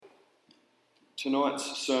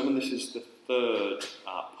Tonight's sermon, this is the third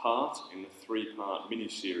part in the three-part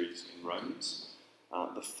mini-series in Romans.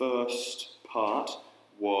 The first part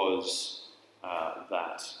was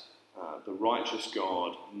that the righteous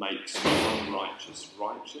God makes the unrighteous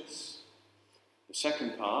righteous. The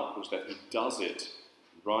second part was that he does it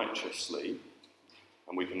righteously,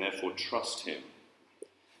 and we can therefore trust him.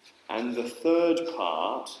 And the third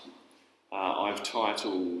part I've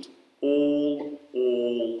titled All,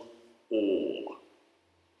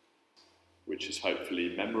 which is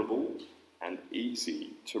hopefully memorable and easy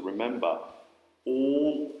to remember.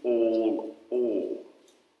 All.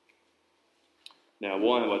 Now,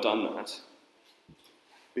 why have I done that?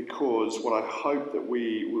 Because what I hope that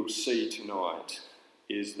we will see tonight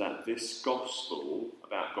is that this gospel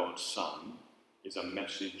about God's Son is a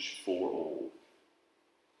message for all.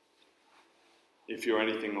 If you're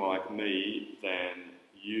anything like me, then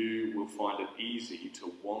you will find it easy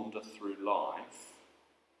to wander through life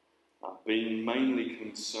being mainly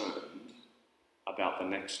concerned about the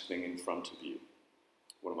next thing in front of you.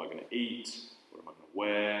 What am I going to eat? What am I going to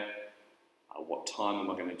wear? What time am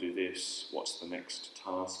I going to do this? What's the next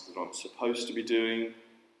task that I'm supposed to be doing?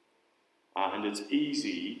 And it's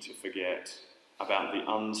easy to forget about the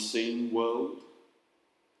unseen world,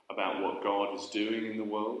 about what God is doing in the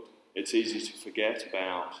world. It's easy to forget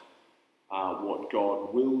about what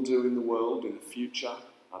God will do in the world in the future,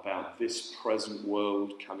 about this present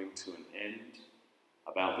world coming to an end,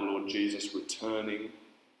 about the Lord Jesus returning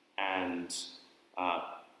and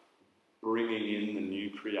bringing in the new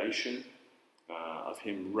creation, of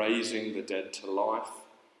him raising the dead to life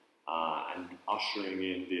and ushering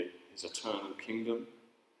in his eternal kingdom.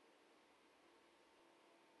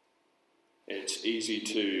 It's easy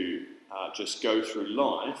to just go through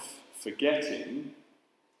life forgetting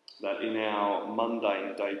that in our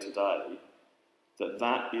mundane day-to-day,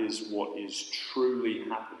 that is what is truly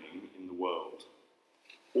happening in the world.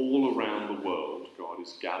 All around the world, God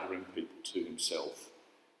is gathering people to himself,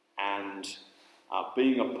 and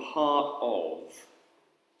being a part of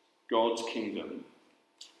God's kingdom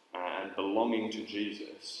and belonging to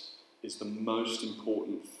Jesus is the most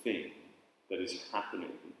important thing that is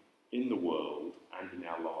happening in the world and in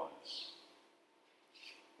our lives.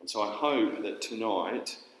 And so I hope that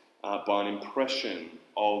tonight, by an impression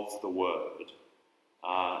of the word,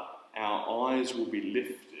 our eyes will be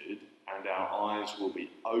lifted and our eyes will be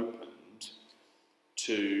opened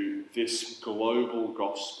to this global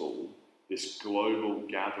gospel, this global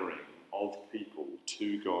gathering of people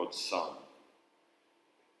to God's Son.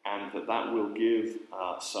 And that will give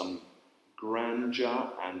some grandeur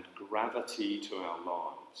and gravity to our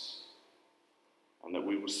lives. And that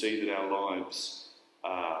we will see that our lives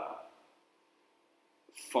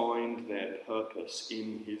find their purpose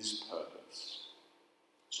in his purpose.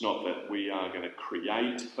 It's not that we are going to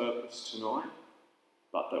create purpose tonight,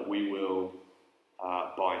 but that we will,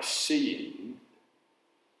 by seeing,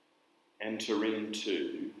 enter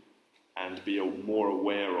into and be more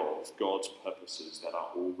aware of God's purposes that are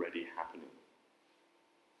already happening.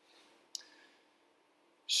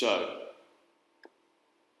 So,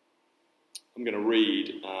 I'm going to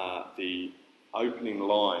read the opening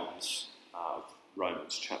lines of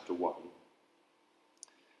Romans chapter 1.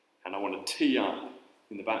 And I want to tee up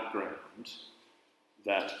in the background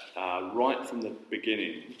that right from the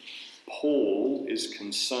beginning, Paul is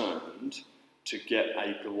concerned to get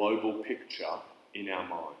a global picture in our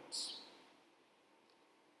minds.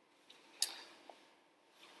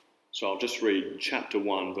 So I'll just read chapter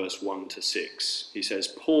 1, verse 1 to 6. He says,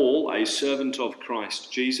 Paul, a servant of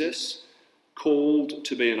Christ Jesus, called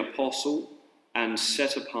to be an apostle and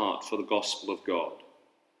set apart for the gospel of God.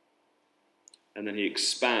 And then he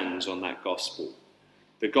expands on that gospel.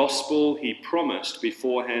 The gospel he promised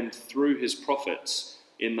beforehand through his prophets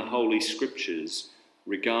in the Holy Scriptures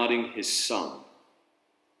regarding his Son.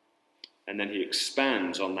 And then he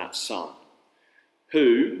expands on that Son,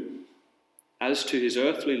 who, as to his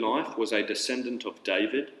earthly life, was a descendant of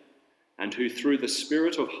David, and who through the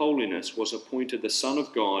Spirit of holiness was appointed the Son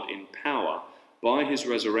of God in power by his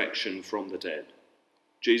resurrection from the dead,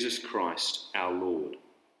 Jesus Christ our Lord.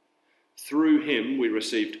 Through him we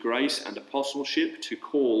received grace and apostleship to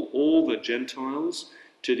call all the Gentiles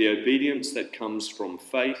to the obedience that comes from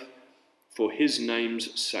faith for his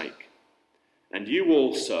name's sake. And you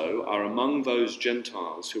also are among those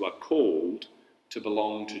Gentiles who are called to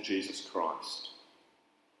belong to Jesus Christ.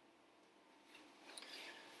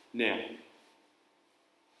 Now,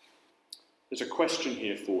 there's a question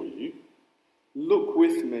here for you. Look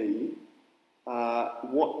with me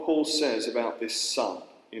what Paul says about this Son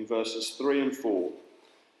in verses 3 and 4.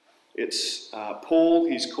 It's Paul.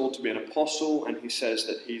 He's called to be an apostle, and he says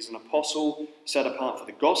that he's an apostle set apart for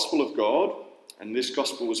the gospel of God, and this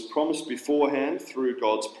gospel was promised beforehand through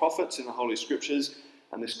God's prophets in the Holy Scriptures,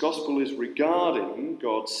 and this gospel is regarding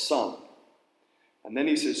God's Son. And then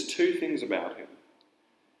he says two things about him.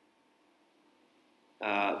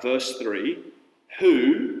 Verse 3,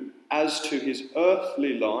 who, as to his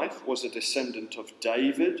earthly life, was a descendant of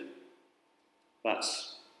David.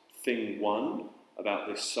 That's thing one about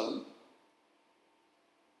this Son.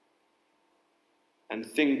 And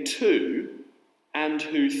thing two, and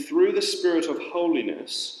who through the Spirit of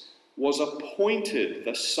holiness was appointed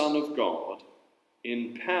the Son of God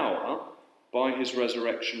in power by his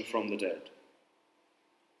resurrection from the dead.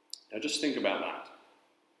 Now just think about that.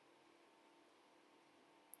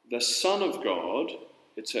 The Son of God,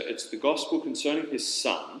 it's the gospel concerning his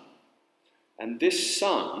Son, and this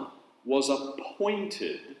Son was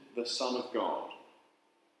appointed the Son of God.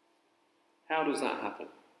 How does that happen?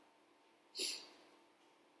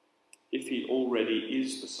 If he already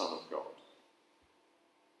is the Son of God.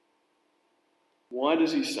 Why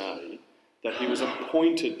does he say that he was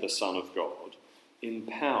appointed the Son of God in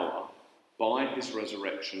power by his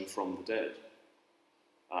resurrection from the dead?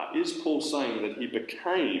 Is Paul saying that he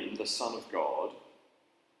became the Son of God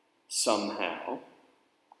somehow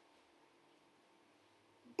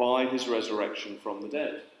by his resurrection from the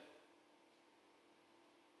dead?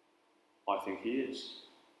 I think he is.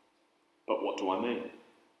 But what do I mean?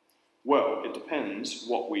 Well, it depends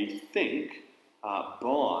what we think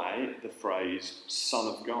by the phrase Son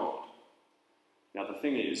of God. Now the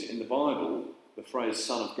thing is, in the Bible, the phrase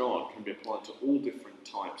Son of God can be applied to all different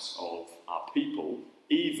types of people,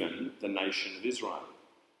 even the nation of Israel.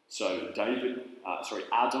 So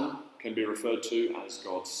Adam can be referred to as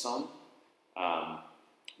God's son.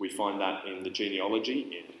 We find that in the genealogy,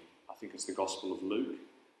 in I think it's the Gospel of Luke.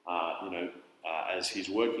 As he's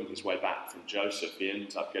working his way back from Joseph, he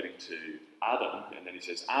ends up getting to Adam, and then he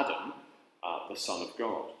says, Adam, the Son of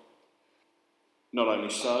God. Not only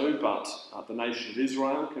so, but the nation of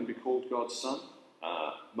Israel can be called God's son.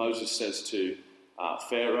 Moses says to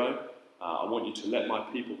Pharaoh, I want you to let my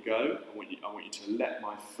people go. I want you to let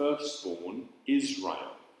my firstborn,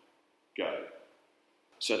 Israel, go.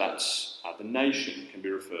 So that's the nation can be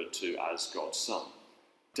referred to as God's son.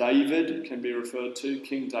 David can be referred to,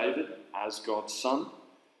 King David, as God's son.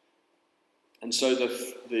 And so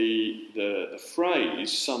the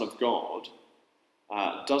phrase Son of God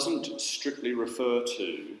doesn't strictly refer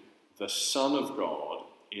to the Son of God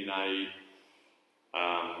in a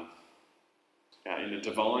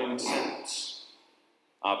divine sense,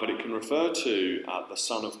 but it can refer to the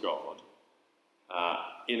Son of God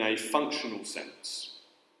in a functional sense.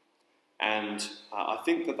 And I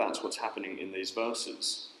think that that's what's happening in these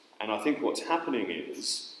verses. And I think what's happening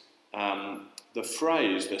is the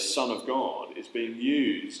phrase, the Son of God, is being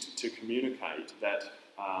used to communicate that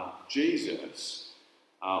Jesus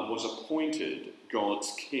was appointed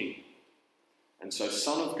God's king. And so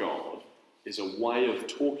Son of God is a way of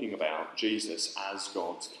talking about Jesus as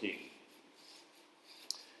God's king.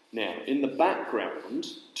 Now, in the background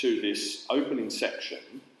to this opening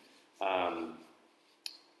section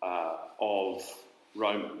of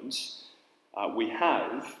Romans, we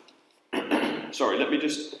have... Sorry, let me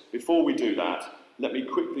just, before we do that, let me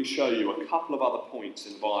quickly show you a couple of other points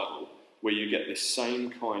in the Bible where you get this same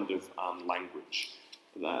kind of language.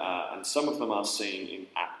 And some of them are seen in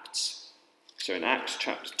Acts. So in Acts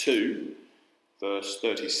chapter 2, verse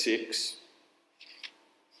 36,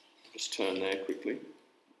 just turn there quickly.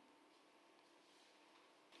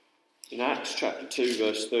 In Acts chapter 2,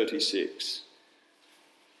 verse 36,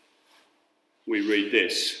 we read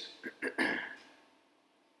this.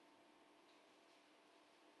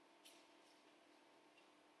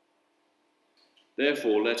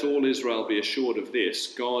 Therefore, let all Israel be assured of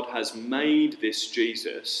this, God has made this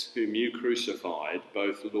Jesus, whom you crucified,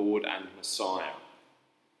 both Lord and Messiah.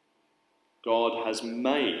 God has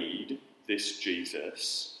made this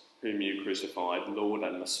Jesus, whom you crucified, Lord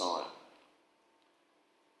and Messiah.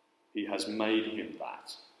 He has made him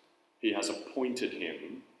that. He has appointed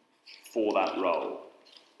him for that role.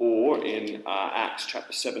 Or in Acts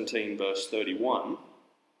chapter 17, verse 31,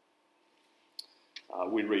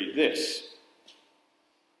 we read this.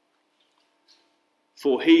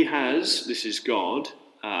 For he has, this is God,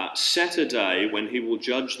 set a day when he will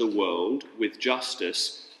judge the world with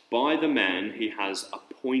justice by the man he has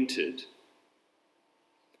appointed.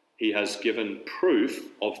 He has given proof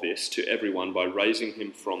of this to everyone by raising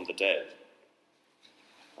him from the dead.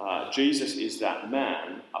 Jesus is that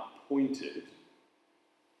man appointed,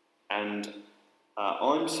 and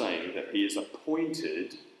I'm saying that he is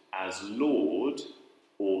appointed as Lord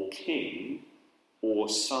or King or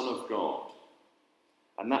Son of God.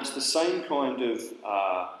 And that's the same kind of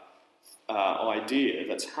idea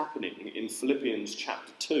that's happening in Philippians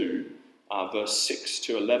chapter 2, verse 6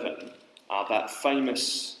 to 11, that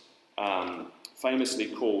famously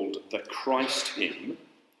called the Christ hymn,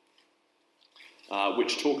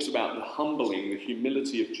 which talks about the humbling, the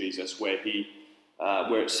humility of Jesus, where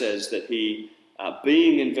it says that he,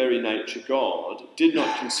 being in very nature God, did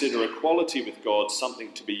not consider equality with God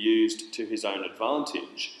something to be used to his own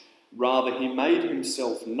advantage. Rather, he made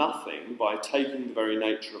himself nothing by taking the very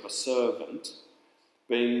nature of a servant.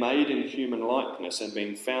 Being made in human likeness and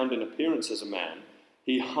being found in appearance as a man,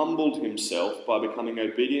 he humbled himself by becoming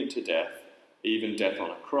obedient to death, even death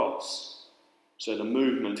on a cross. So the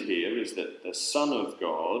movement here is that the Son of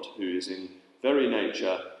God, who is in very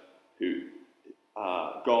nature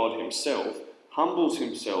God himself, humbles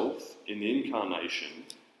himself in the incarnation,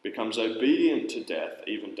 becomes obedient to death,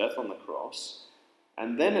 even death on the cross.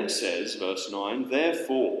 And then it says, verse 9,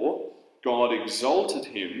 therefore God exalted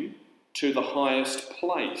him to the highest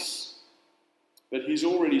place. But he's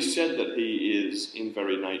already said that he is in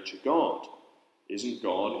very nature God. Isn't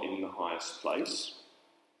God in the highest place?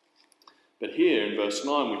 But here in verse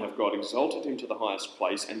 9 we have God exalted him to the highest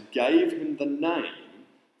place and gave him the name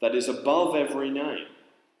that is above every name,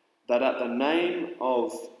 that at the name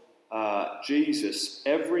of Jesus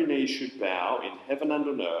every knee should bow in heaven and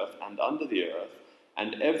on earth and under the earth,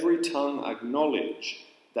 and every tongue acknowledge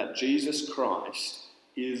that Jesus Christ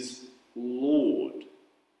is Lord,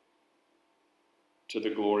 to the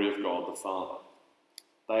glory of God the Father.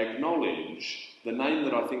 They acknowledge the name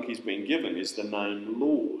that I think he's been given is the name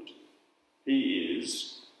Lord. He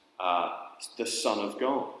is the Son of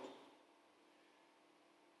God.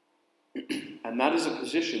 And that is a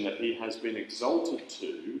position that he has been exalted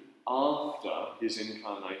to after his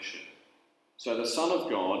incarnation. So the Son of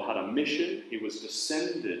God had a mission. He was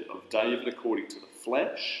descended of David according to the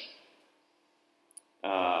flesh.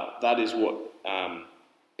 That is what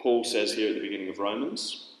Paul says here at the beginning of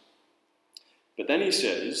Romans. But then he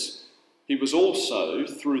says, he was also,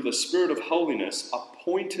 through the Spirit of holiness,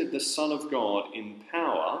 appointed the Son of God in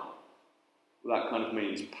power. That kind of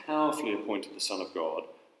means powerfully appointed the Son of God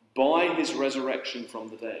by his resurrection from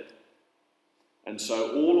the dead. And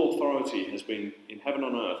so all authority has been, in heaven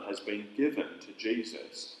and earth, has been given to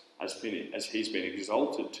Jesus as he's been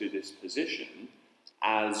exalted to this position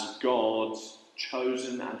as God's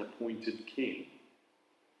chosen and appointed king.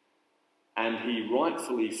 And he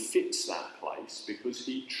rightfully fits that place because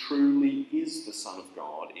he truly is the Son of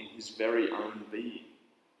God in his very own being.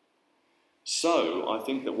 So I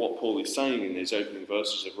think that what Paul is saying in these opening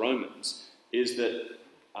verses of Romans is that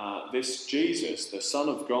this Jesus, the Son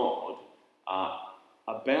of God,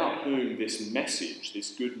 about whom this message,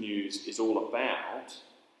 this good news is all about,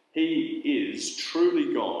 he is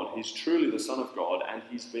truly God, he's truly the Son of God, and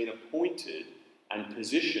he's been appointed and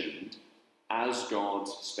positioned as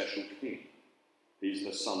God's special king. He's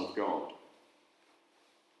the Son of God.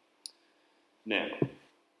 Now,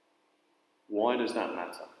 why does that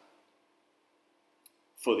matter?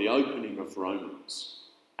 For the opening of Romans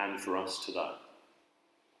and for us today.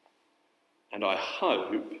 And I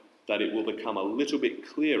hope that it will become a little bit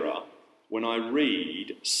clearer when I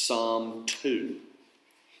read Psalm 2.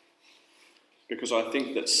 Because I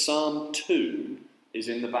think that Psalm 2 is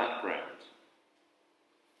in the background.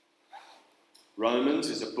 Romans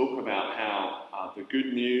is a book about how the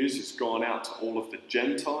good news has gone out to all of the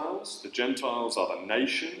Gentiles. The Gentiles are the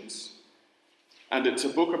nations. And it's a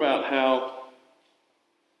book about how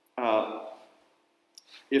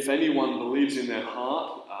if anyone believes in their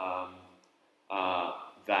heart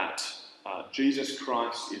that Jesus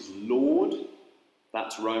Christ is Lord,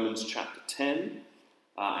 that's Romans chapter 10,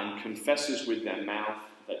 and confesses with their mouth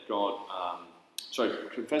that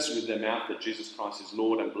confesses with their mouth that Jesus Christ is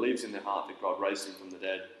Lord and believes in their heart that God raised him from the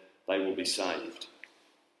dead, they will be saved.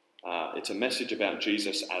 It's a message about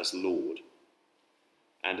Jesus as Lord,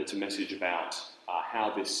 and it's a message about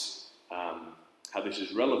how this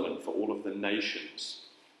is relevant for all of the nations.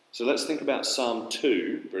 So let's think about Psalm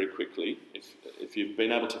 2 very quickly. If you've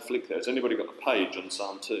been able to flick there, has anybody got the page on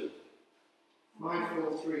Psalm 2?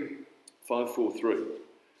 543. 543.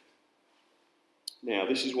 Now,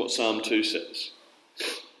 this is what Psalm 2 says.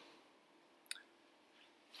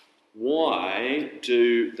 Why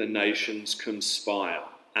do the nations conspire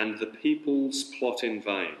and the peoples plot in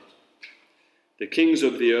vain? The kings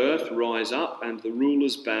of the earth rise up and the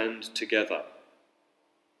rulers band together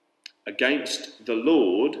against the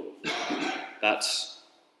Lord, that's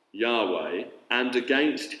Yahweh, and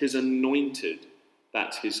against his anointed,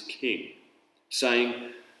 that's his king,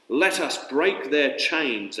 saying, Let us break their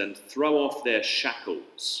chains and throw off their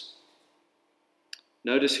shackles.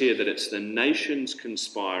 Notice here that it's the nations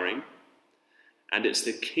conspiring, and it's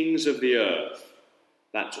the kings of the earth.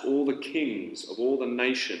 That's all the kings of all the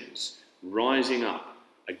nations rising up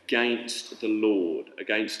against the Lord,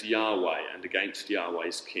 against Yahweh and against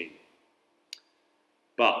Yahweh's king.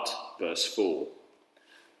 But, verse 4,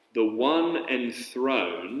 the one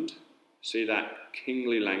enthroned, see that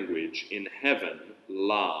kingly language, in heaven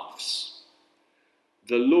laughs.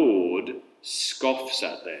 The Lord scoffs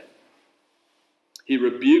at them. He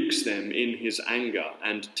rebukes them in his anger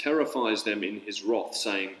and terrifies them in his wrath,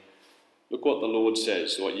 saying, look what the Lord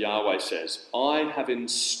says, what Yahweh says, I have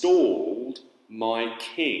installed my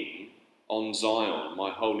king on Zion,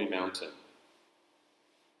 my holy mountain.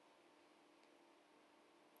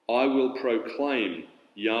 I will proclaim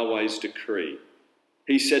Yahweh's decree.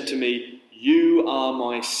 He said to me, you are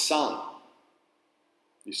my son.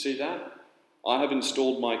 You see that? I have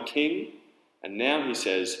installed my king, and now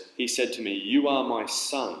he said to me, you are my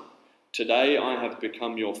son. Today I have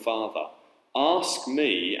become your father. Ask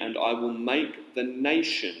me, and I will make the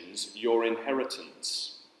nations your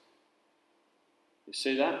inheritance. You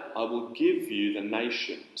see that? I will give you the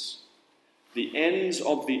nations. The ends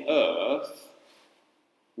of the earth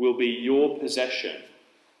will be your possession.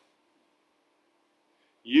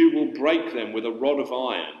 You will break them with a rod of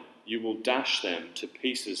iron. You will dash them to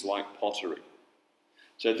pieces like pottery.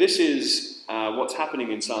 So this is what's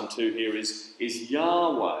happening in Psalm 2 here is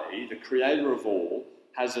Yahweh, the creator of all,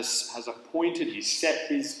 has appointed, he set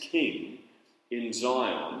his king in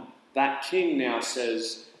Zion. That king now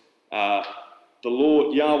says, the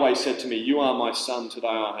Lord, Yahweh said to me, you are my son, today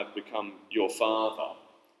I have become your father.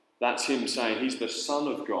 That's him saying he's the son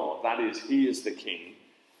of God, that is, he is the king.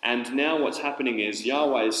 And now what's happening is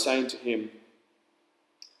Yahweh is saying to him,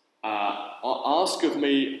 ask of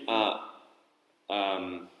me of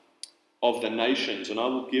the nations, and I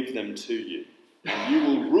will give them to you, and you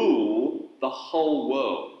will rule the whole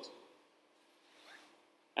world.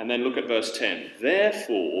 And then look at verse 10.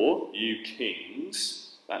 Therefore, you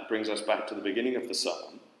kings, that brings us back to the beginning of the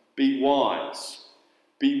psalm, be wise,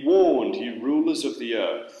 be warned, you rulers of the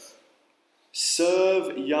earth.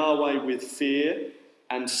 Serve Yahweh with fear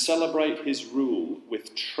and celebrate his rule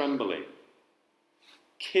with trembling.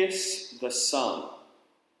 Kiss the Son,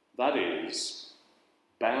 that is,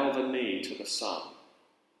 bow the knee to the Son.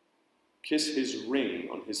 Kiss his ring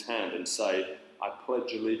on his hand and say, I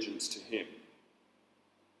pledge allegiance to him.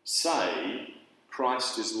 Say,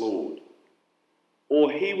 Christ is Lord.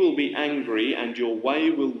 Or he will be angry and your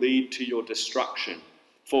way will lead to your destruction,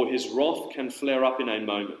 for his wrath can flare up in a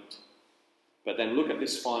moment. But then look at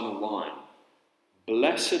this final line.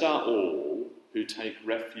 Blessed are all who take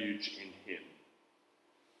refuge in him.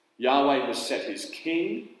 Yahweh has set his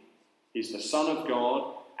king, he's the Son of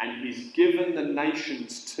God, and he's given the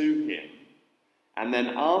nations to him. And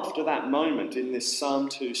then after that moment in this Psalm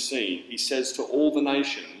 2 scene, he says to all the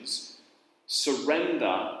nations,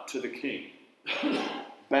 surrender to the king.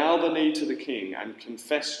 Bow the knee to the king and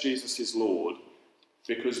confess Jesus is Lord,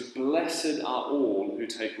 because blessed are all who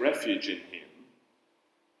take refuge in him.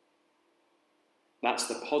 That's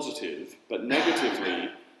the positive, but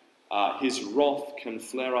negatively, his wrath can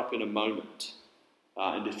flare up in a moment.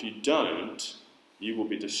 And if you don't, you will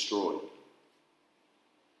be destroyed.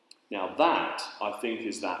 Now that, I think,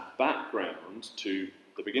 is that background to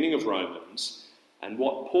the beginning of Romans. And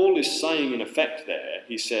what Paul is saying in effect there,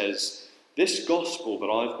 he says, this gospel that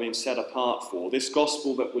I've been set apart for, this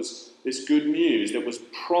gospel that was this good news that was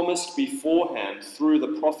promised beforehand through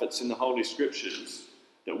the prophets in the Holy Scriptures,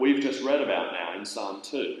 that we've just read about now in Psalm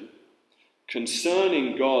 2,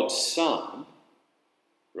 concerning God's Son,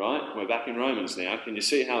 right? We're back in Romans now. Can you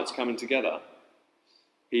see how it's coming together?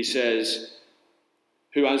 He says,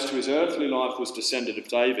 who as to his earthly life was descended of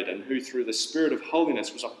David, and who through the Spirit of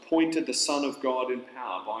holiness was appointed the Son of God in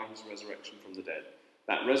power by his resurrection from the dead.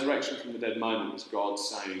 That resurrection from the dead moment was God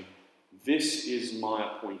saying, this is my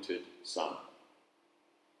appointed Son.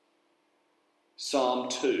 Psalm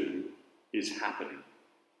 2 is happening.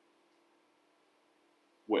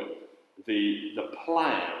 Where the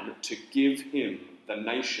plan to give him the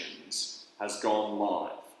nations has gone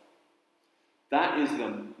live. That is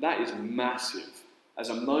massive. As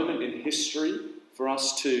a moment in history for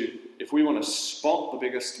us to, if we want to spot the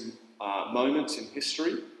biggest moments in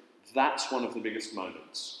history, that's one of the biggest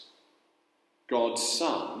moments. God's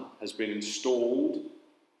Son has been installed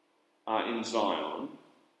in Zion,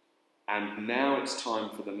 and now it's time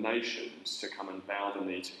for the nations to come and bow the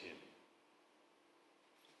knee to him.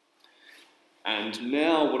 And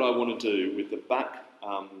now what I want to do with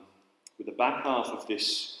with the back half of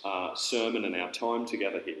this sermon and our time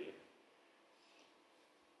together here,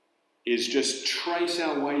 is just trace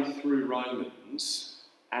our way through Romans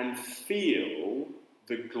and feel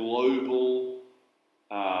the global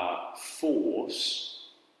force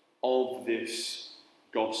of this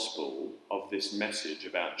gospel, of this message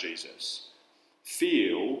about Jesus.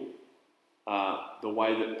 Feel the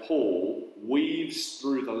way that Paul weaves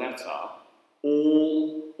through the letter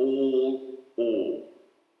all.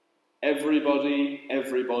 Everybody,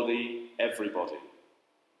 everybody, everybody.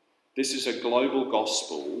 This is a global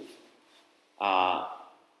gospel,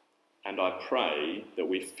 and I pray that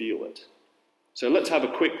we feel it. So let's have a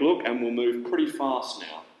quick look, and we'll move pretty fast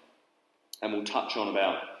now, and we'll touch on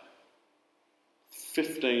about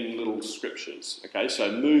 15 little scriptures. Okay,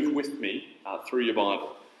 so move with me through your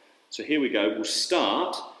Bible. So here we go. We'll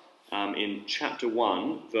start in chapter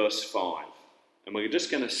 1, verse 5. And we're just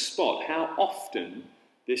going to spot how often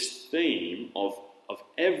this theme of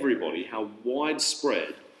everybody, how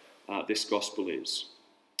widespread this gospel is.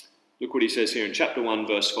 Look what he says here in chapter 1,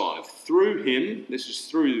 verse 5. Through him, this is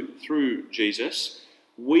through Jesus,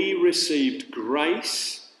 we received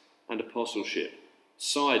grace and apostleship.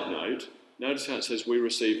 Side note, notice how it says we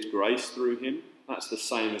received grace through him. That's the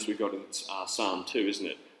same as we got in Psalm 2, isn't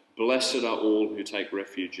it? Blessed are all who take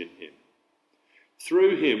refuge in him.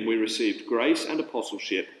 Through him we received grace and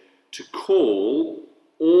apostleship to call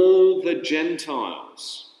all the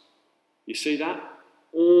Gentiles. You see that?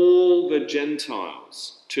 All the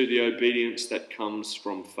Gentiles to the obedience that comes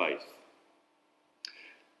from faith.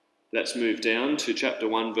 Let's move down to chapter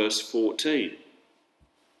 1, verse 14.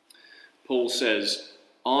 Paul says,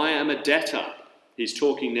 I am a debtor. He's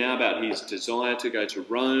talking now about his desire to go to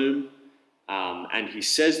Rome. And he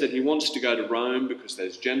says that he wants to go to Rome because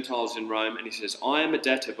there's Gentiles in Rome. And he says, I am a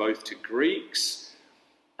debtor both to Greeks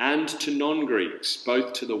and to non-Greeks,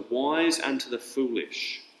 both to the wise and to the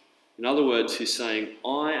foolish. In other words, he's saying,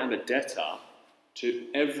 I am a debtor to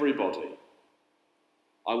everybody.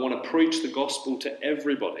 I want to preach the gospel to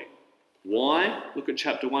everybody. Why? Look at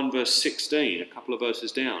chapter 1, verse 16, a couple of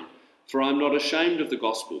verses down. For I am not ashamed of the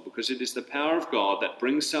gospel, because it is the power of God that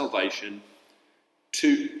brings salvation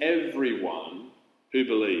to everyone who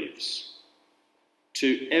believes.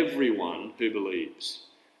 To everyone who believes.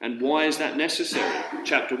 And why is that necessary?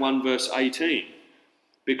 Chapter 1, verse 18.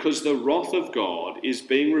 Because the wrath of God is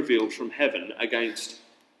being revealed from heaven against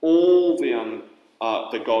all the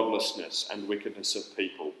godlessness and wickedness of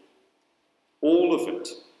people. All of it.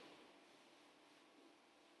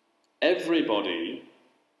 Everybody,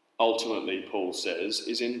 ultimately, Paul says,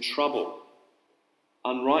 is in trouble.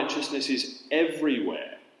 Unrighteousness is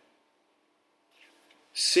everywhere.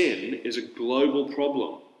 Sin is a global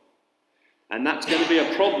problem. And that's going to be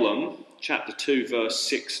a problem, chapter 2, verse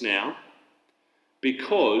 6 now,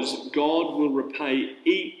 because God will repay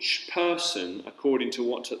each person according to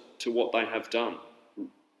what they have done.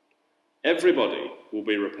 Everybody will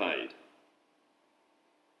be repaid.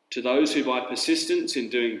 To those who by persistence in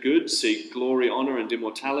doing good seek glory, honour and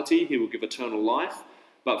immortality, he will give eternal life.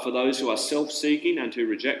 But for those who are self-seeking and who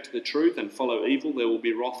reject the truth and follow evil, there will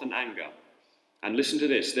be wrath and anger. And listen to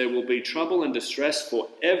this, there will be trouble and distress for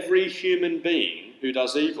every human being who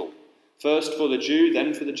does evil. First for the Jew,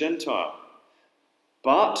 then for the Gentile.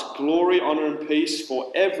 But glory, honour and peace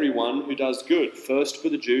for everyone who does good. First for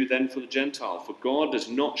the Jew, then for the Gentile. For God does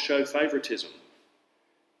not show favouritism.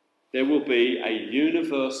 There will be a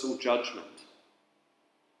universal judgment.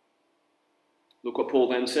 Look what Paul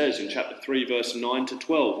then says in chapter 3, verse 9 to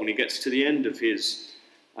 12, when he gets to the end of his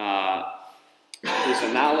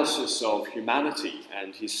analysis of humanity,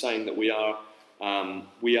 and he's saying that we are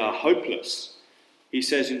hopeless. He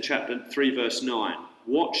says in chapter 3, verse 9,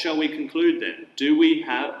 what shall we conclude then? Do we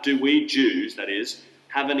Jews, that is,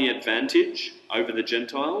 have any advantage over the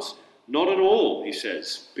Gentiles? Not at all, he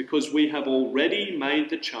says, because we have already made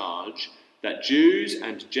the charge that Jews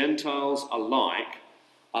and Gentiles alike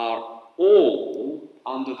are all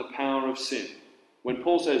under the power of sin. When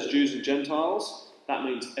Paul says Jews and Gentiles, that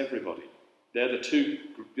means everybody. They're the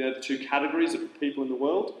two categories of people in the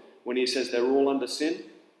world. When he says they're all under sin,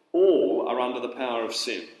 all are under the power of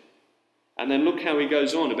sin. And then look how he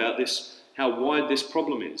goes on about this, how wide this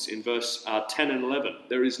problem is in verse 10 and 11.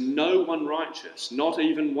 There is no one righteous, not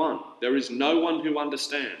even one. There is no one who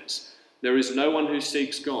understands. There is no one who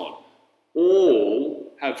seeks God.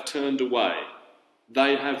 All have turned away.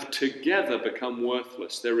 They have together become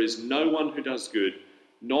worthless. There is no one who does good,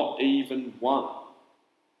 not even one.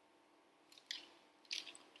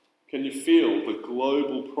 Can you feel the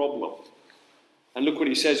global problem? And look what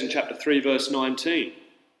he says in chapter 3, verse 19.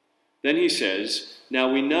 Then he says,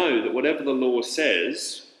 now we know that whatever the law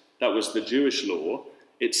says, that was the Jewish law,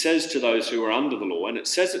 it says to those who are under the law, and it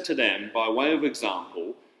says it to them by way of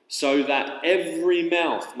example, so that every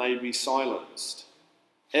mouth may be silenced.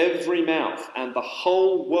 Every mouth and the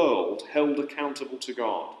whole world held accountable to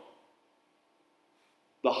God.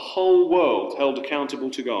 The whole world held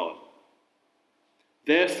accountable to God.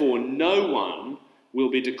 Therefore, no one will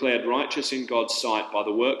be declared righteous in God's sight by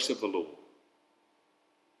the works of the law.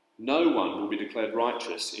 No one will be declared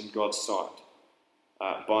righteous in God's sight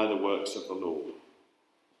by the works of the law.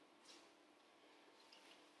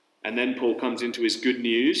 And then Paul comes into his good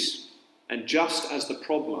news, and just as the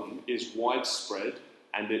problem is widespread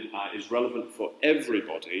and it is relevant for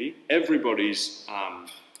everybody, everybody's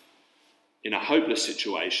in a hopeless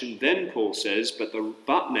situation, then Paul says,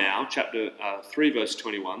 but now, chapter 3, verse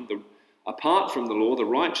 21, apart from the law, the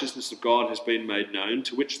righteousness of God has been made known,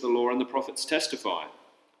 to which the law and the prophets testify.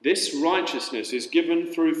 This righteousness is given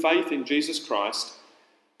through faith in Jesus Christ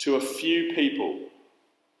to a few people.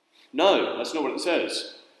 No, that's not what it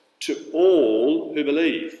says. To all who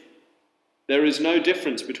believe. There is no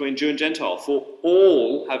difference between Jew and Gentile, for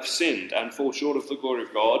all have sinned and fall short of the glory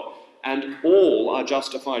of God, and all are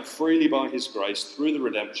justified freely by his grace through the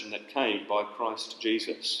redemption that came by Christ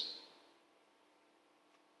Jesus.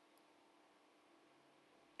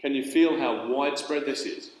 Can you feel how widespread this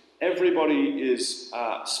is? Everybody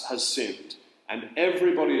has sinned, and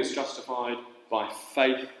everybody is justified by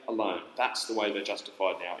faith alone. That's the way they're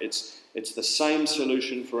justified now. It's the same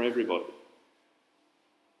solution for everybody.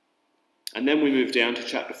 And then we move down to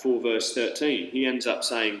chapter 4, verse 13. He ends up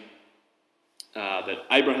saying that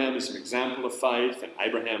Abraham is an example of faith, and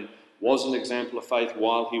Abraham was an example of faith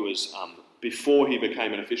while he was, before he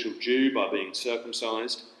became an official Jew by being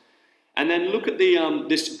circumcised. And then look at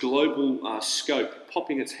this global scope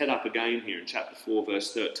popping its head up again here in chapter 4,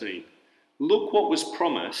 verse 13. Look what was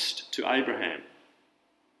promised to Abraham.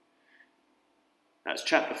 That's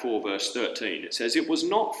chapter 4, verse 13. It says, "It was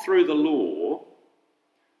not through the law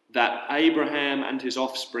that Abraham and his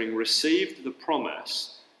offspring received the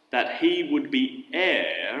promise that he would be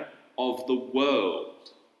heir of the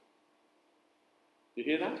world." You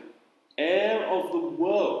hear that? Heir of the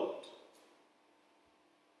world.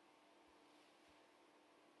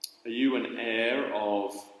 Are you an heir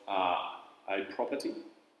of a property?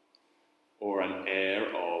 Or an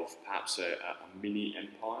heir of perhaps a mini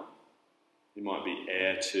empire? You might be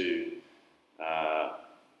heir to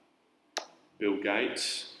Bill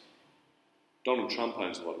Gates. Donald Trump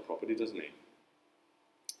owns a lot of property, doesn't he?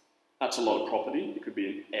 That's a lot of property. You could be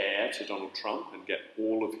an heir to Donald Trump and get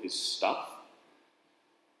all of his stuff.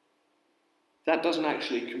 That doesn't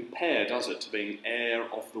actually compare, does it, to being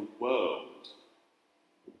heir of the world?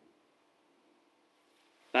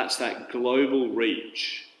 That's that global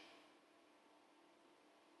reach.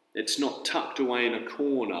 It's not tucked away in a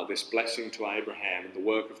corner, this blessing to Abraham and the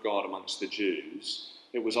work of God amongst the Jews.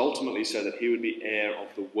 It was ultimately so that he would be heir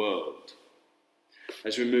of the world.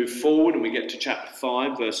 As we move forward and we get to chapter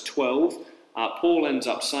 5, verse 12, Paul ends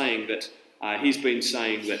up saying that he's been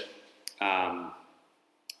saying that at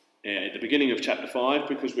the beginning of chapter 5,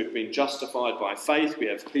 because we've been justified by faith, we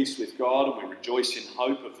have peace with God and we rejoice in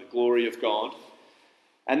hope of the glory of God.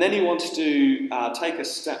 And then he wants to take a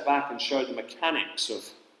step back and show the mechanics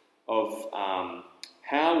of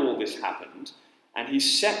how all this happened. And he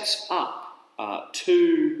sets up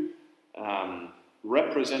two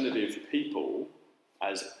representative people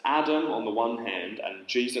as Adam on the one hand and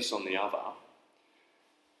Jesus on the other.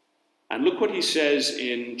 And look what he says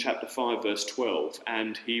in chapter 5, verse 12.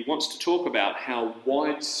 And he wants to talk about how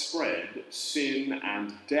widespread sin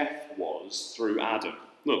and death was through Adam.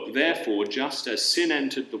 Look, therefore, just as sin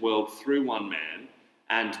entered the world through one man,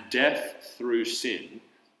 and death through sin,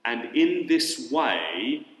 and in this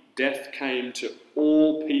way death came to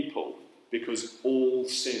all people, because all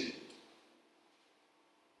sinned.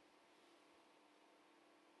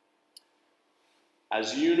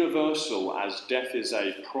 As universal as death is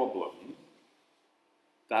a problem,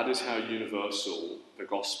 that is how universal the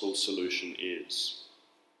gospel solution is.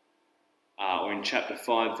 Or in chapter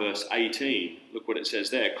 5, verse 18, look what it says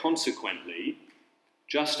there. "Consequently,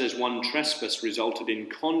 just as one trespass resulted in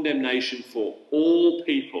condemnation for all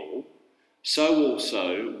people, so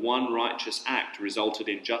also one righteous act resulted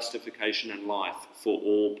in justification and life for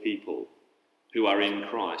all people who are in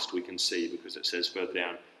Christ," we can see, because it says further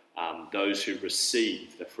down, those who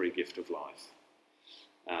receive the free gift of life.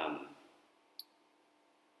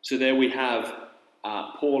 So there we have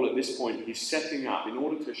Paul at this point. He's setting up, in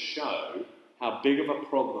order to show how big of a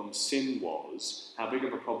problem sin was, how big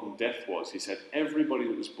of a problem death was. He said everybody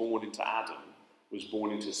that was born into Adam was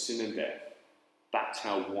born into sin and death. That's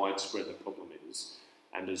how widespread the problem is.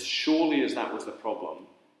 And as surely as that was the problem,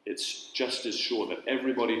 it's just as sure that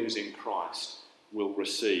everybody who's in Christ will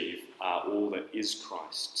receive all that is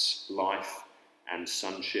Christ's life and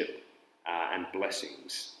sonship and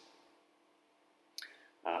blessings.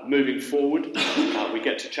 Moving forward, we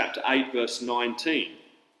get to chapter 8, verse 19.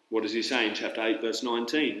 What does he say in chapter 8, verse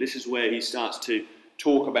 19? This is where he starts to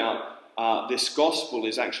talk about this gospel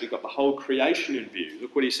has actually got the whole creation in view.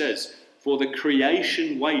 Look what he says. For the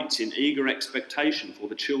creation waits in eager expectation for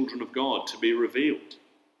the children of God to be revealed.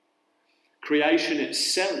 Creation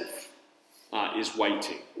itself is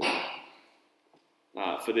waiting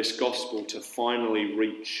for this gospel to finally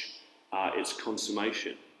reach its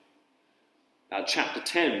consummation. Chapter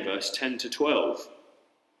 10, verse 10 to 12.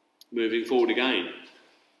 Moving forward again.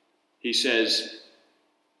 He says,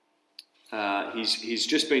 he's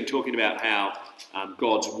just been talking about how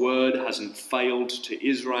God's word hasn't failed to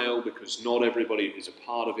Israel because not everybody who's a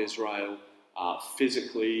part of Israel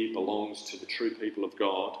physically belongs to the true people of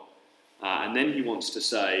God. And then he wants to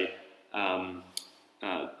say, however,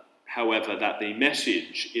 that the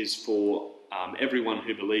message is for everyone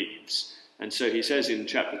who believes. And so he says in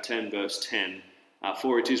chapter 10, verse 10,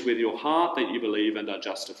 for it is with your heart that you believe and are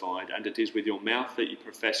justified, and it is with your mouth that you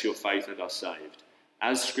profess your faith and are saved.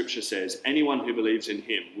 As Scripture says, anyone who believes in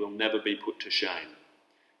him will never be put to shame.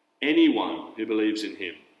 Anyone who believes in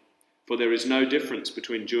him. For there is no difference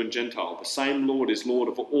between Jew and Gentile. The same Lord is Lord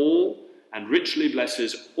of all, and richly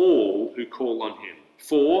blesses all who call on him.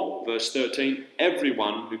 For, verse 13,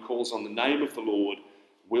 everyone who calls on the name of the Lord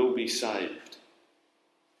will be saved.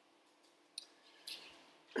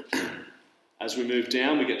 As we move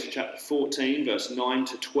down, we get to chapter 14, verse 9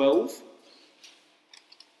 to 12.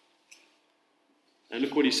 And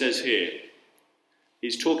look what he says here.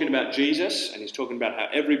 He's talking about Jesus, and he's talking about how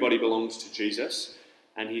everybody belongs to Jesus.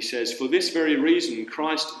 And he says, for this very reason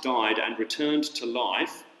Christ died and returned to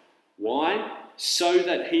life. Why? So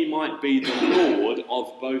that he might be the Lord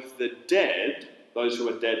of both the dead, those who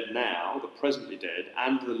are dead now, the presently dead,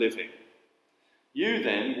 and the living. You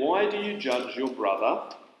then, why do you judge your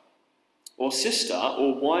brother or sister,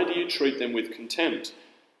 or why do you treat them with contempt?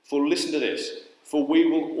 For listen to this, for we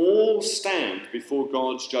will all stand before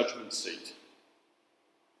God's judgment seat.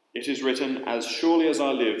 It is written, as surely as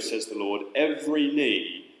I live, says the Lord, every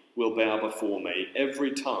knee will bow before me, every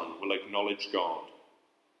tongue will acknowledge God.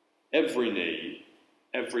 Every knee,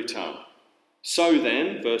 every tongue. So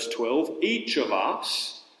then, verse 12, each of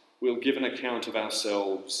us will give an account of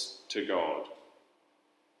ourselves to God.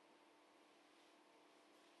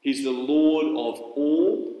 He's the Lord of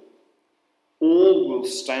all. All will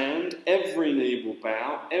stand, every knee will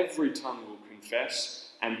bow, every tongue will confess,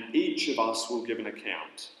 and each of us will give an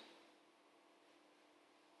account.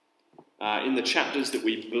 In the chapters that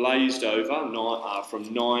we blazed over,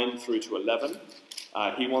 from 9 through to 11,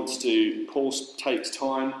 Paul takes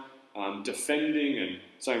time defending and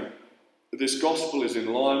saying this gospel is in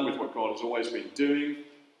line with what God has always been doing.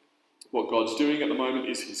 What God's doing at the moment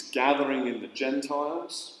is he's gathering in the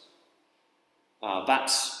Gentiles.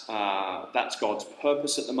 That's God's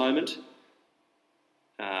purpose at the moment.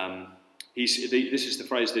 This is the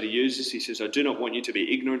phrase that he uses. He says, I do not want you to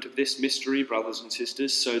be ignorant of this mystery, brothers and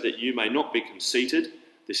sisters, so that you may not be conceited.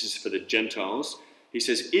 This is for the Gentiles. He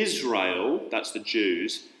says, Israel, that's the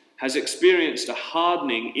Jews, has experienced a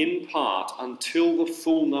hardening in part until the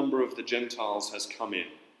full number of the Gentiles has come in.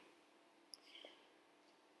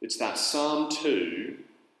 It's that Psalm 2,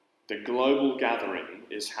 the global gathering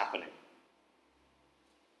is happening.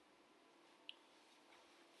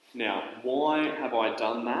 Now, why have I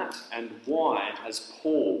done that? And why has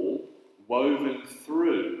Paul woven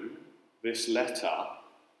through this letter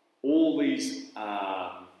all these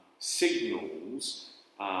signals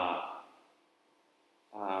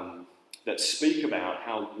that speak about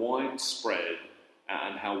how widespread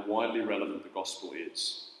and how widely relevant the gospel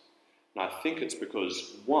is? And I think it's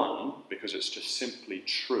because it's just simply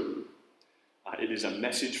true. It is a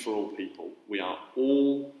message for all people. We are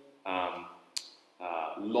all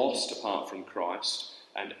lost apart from Christ,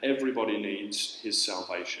 and everybody needs his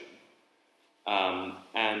salvation.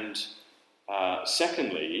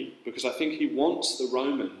 Secondly, because I think he wants the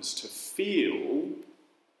Romans to feel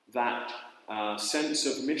that sense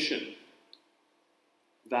of mission,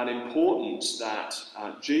 that importance that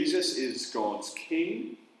Jesus is God's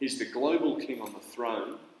king, he's the global king on the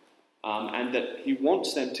throne, and that he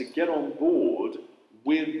wants them to get on board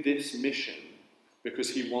with this mission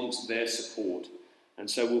because he wants their support. And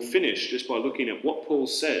so we'll finish just by looking at what Paul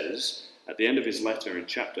says at the end of his letter in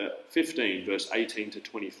chapter 15, verse 18 to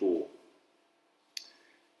 24.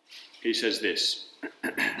 He says this,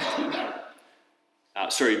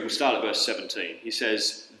 We'll start at verse 17. He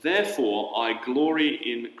says, "Therefore I glory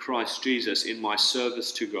in Christ Jesus in my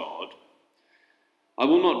service to God. I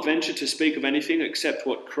will not venture to speak of anything except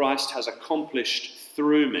what Christ has accomplished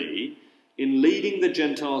through me in leading the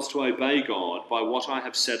Gentiles to obey God by what I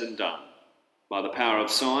have said and done, by the power of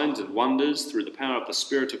signs and wonders, through the power of the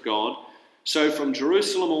Spirit of God. So from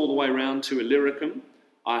Jerusalem all the way round to Illyricum,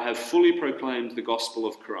 I have fully proclaimed the gospel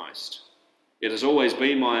of Christ. It has always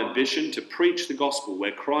been my ambition to preach the gospel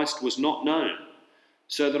where Christ was not known,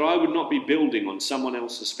 so that I would not be building on someone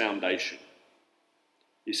else's foundation."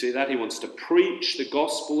 You see that? He wants to preach the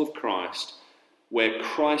gospel of Christ where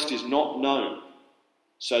Christ is not known,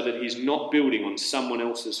 so that he's not building on someone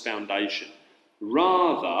else's foundation.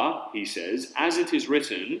 Rather, he says, as it is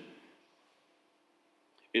written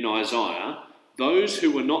in Isaiah, "Those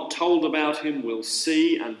who were not told about him will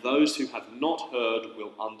see, and those who have not heard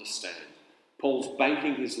will understand." Paul's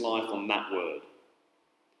banking his life on that word.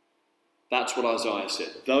 That's what Isaiah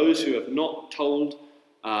said. Those who were not told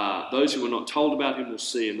about him will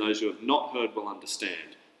see, and those who have not heard will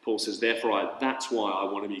understand. Paul says, therefore, that's why I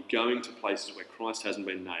want to be going to places where Christ hasn't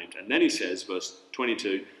been named. And then he says, verse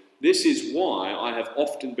 22, "This is why I have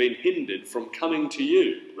often been hindered from coming to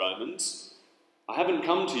you, Romans. I haven't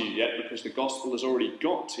come to you yet because the gospel has already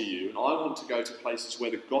got to you, and I want to go to places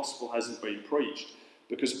where the gospel hasn't been preached,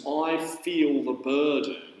 because I feel the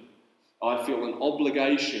burden, I feel an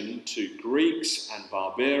obligation to Greeks and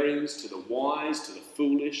barbarians, to the wise, to the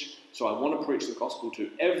foolish. So I want to preach the gospel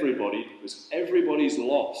to everybody, because everybody's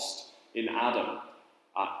lost in Adam.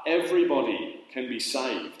 Everybody can be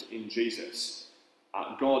saved in Jesus.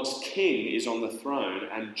 God's King is on the throne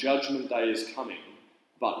and judgment day is coming,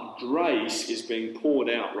 but grace is being poured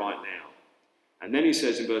out right now." And then he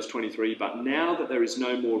says in verse 23, "But now that there is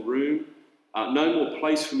no more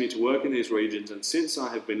place for me to work in these regions, and since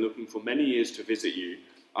I have been looking for many years to visit you,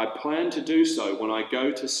 I plan to do so when I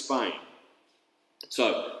go to Spain."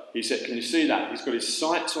 So he said, can you see that? He's got his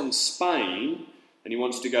sights on Spain and he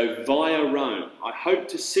wants to go via Rome. "I hope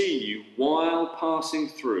to see you while passing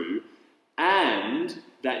through, and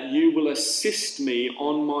that you will assist me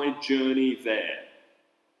on my journey there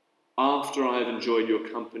after I have enjoyed your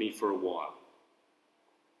company for a while."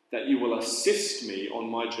 That you will assist me on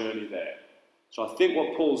my journey there. So I think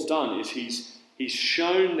what Paul's done is he's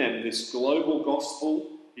shown them this global gospel.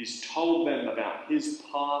 He's told them about his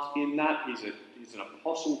part in that. He's an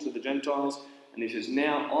apostle to the Gentiles. And he says,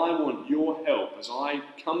 now I want your help as I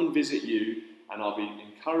come and visit you, and I'll be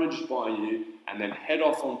encouraged by you, and then head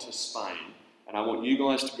off onto Spain. And I want you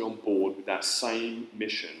guys to be on board with that same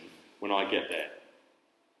mission when I get there.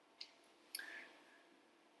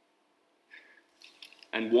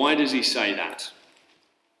 And why does he say that?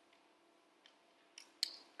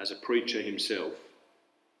 As a preacher himself.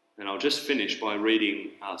 And I'll just finish by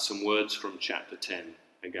reading some words from chapter 10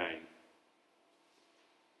 again.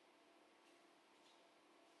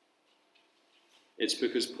 It's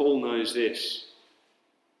because Paul knows this.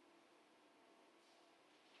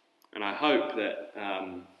 And I hope that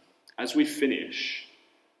as we finish,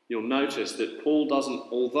 you'll notice that Paul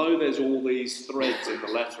doesn't, although there's all these threads in the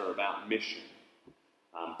letter about mission,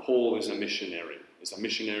 Paul is a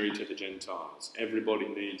missionary to the Gentiles. Everybody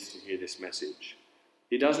needs to hear this message.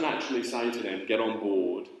 He doesn't actually say to them, get on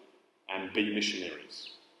board and be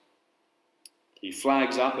missionaries. He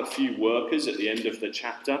flags up a few workers at the end of the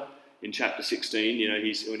chapter. In chapter 16,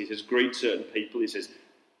 when he says greet certain people, he says,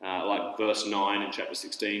 like verse 9 in chapter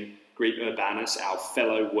 16, greet Urbanus, our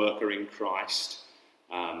fellow worker in Christ,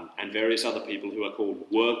 and various other people who are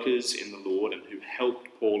called workers in the Lord and who helped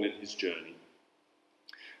Paul in his journey.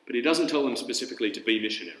 But he doesn't tell them specifically to be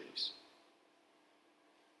missionaries.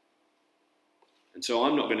 And so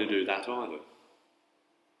I'm not going to do that either.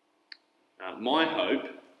 My hope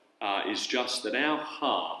is just that our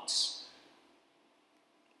hearts,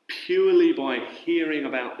 purely by hearing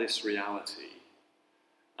about this reality,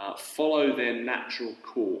 follow their natural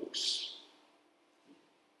course.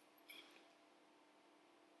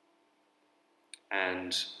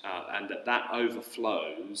 And that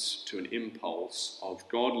overflows to an impulse of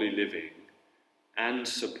godly living and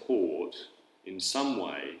support in some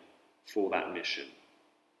way for that mission.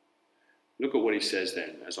 Look at what he says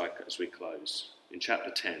then as we close. In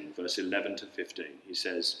chapter 10, verse 11 to 15, he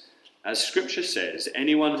says, as Scripture says,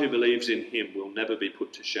 anyone who believes in him will never be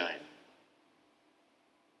put to shame.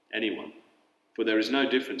 Anyone. For there is no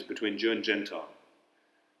difference between Jew and Gentile.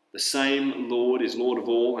 The same Lord is Lord of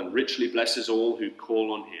all and richly blesses all who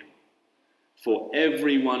call on him. For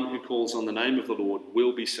everyone who calls on the name of the Lord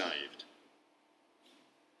will be saved.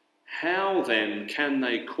 How then can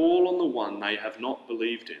they call on the one they have not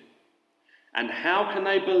believed in? And how can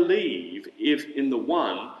they believe if in the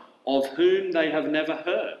one of whom they have never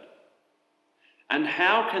heard? And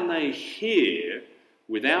how can they hear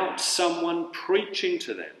without someone preaching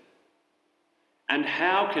to them? And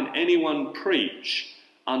how can anyone preach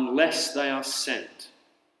unless they are sent?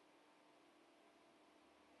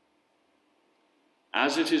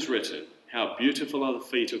 As it is written, how beautiful are the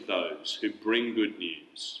feet of those who bring good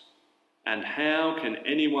news. And how can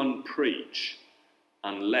anyone preach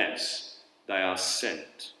unless they are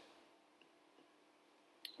sent?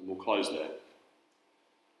 And we'll close there.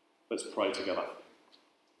 Let's pray together.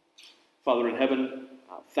 Father in heaven,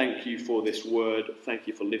 thank you for this word. Thank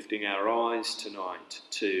you for lifting our eyes tonight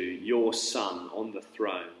to your Son on the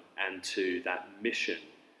throne and to that mission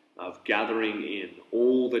of gathering in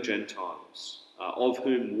all the Gentiles, of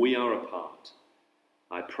whom we are a part.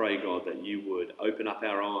 I pray, God, that you would open up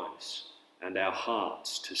our eyes and our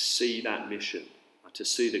hearts to see that mission, to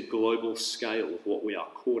see the global scale of what we are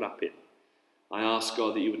caught up in. I ask,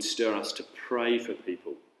 God, that you would stir us to pray for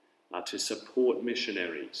people, to support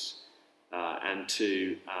missionaries, and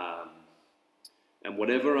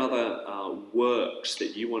whatever other works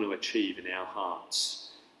that you want to achieve in our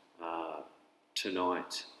hearts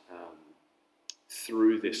tonight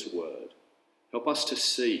through this word. Help us to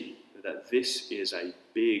see that this is a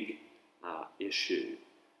big issue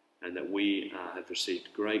and that we have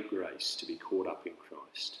received great grace to be caught up in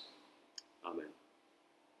Christ. Amen.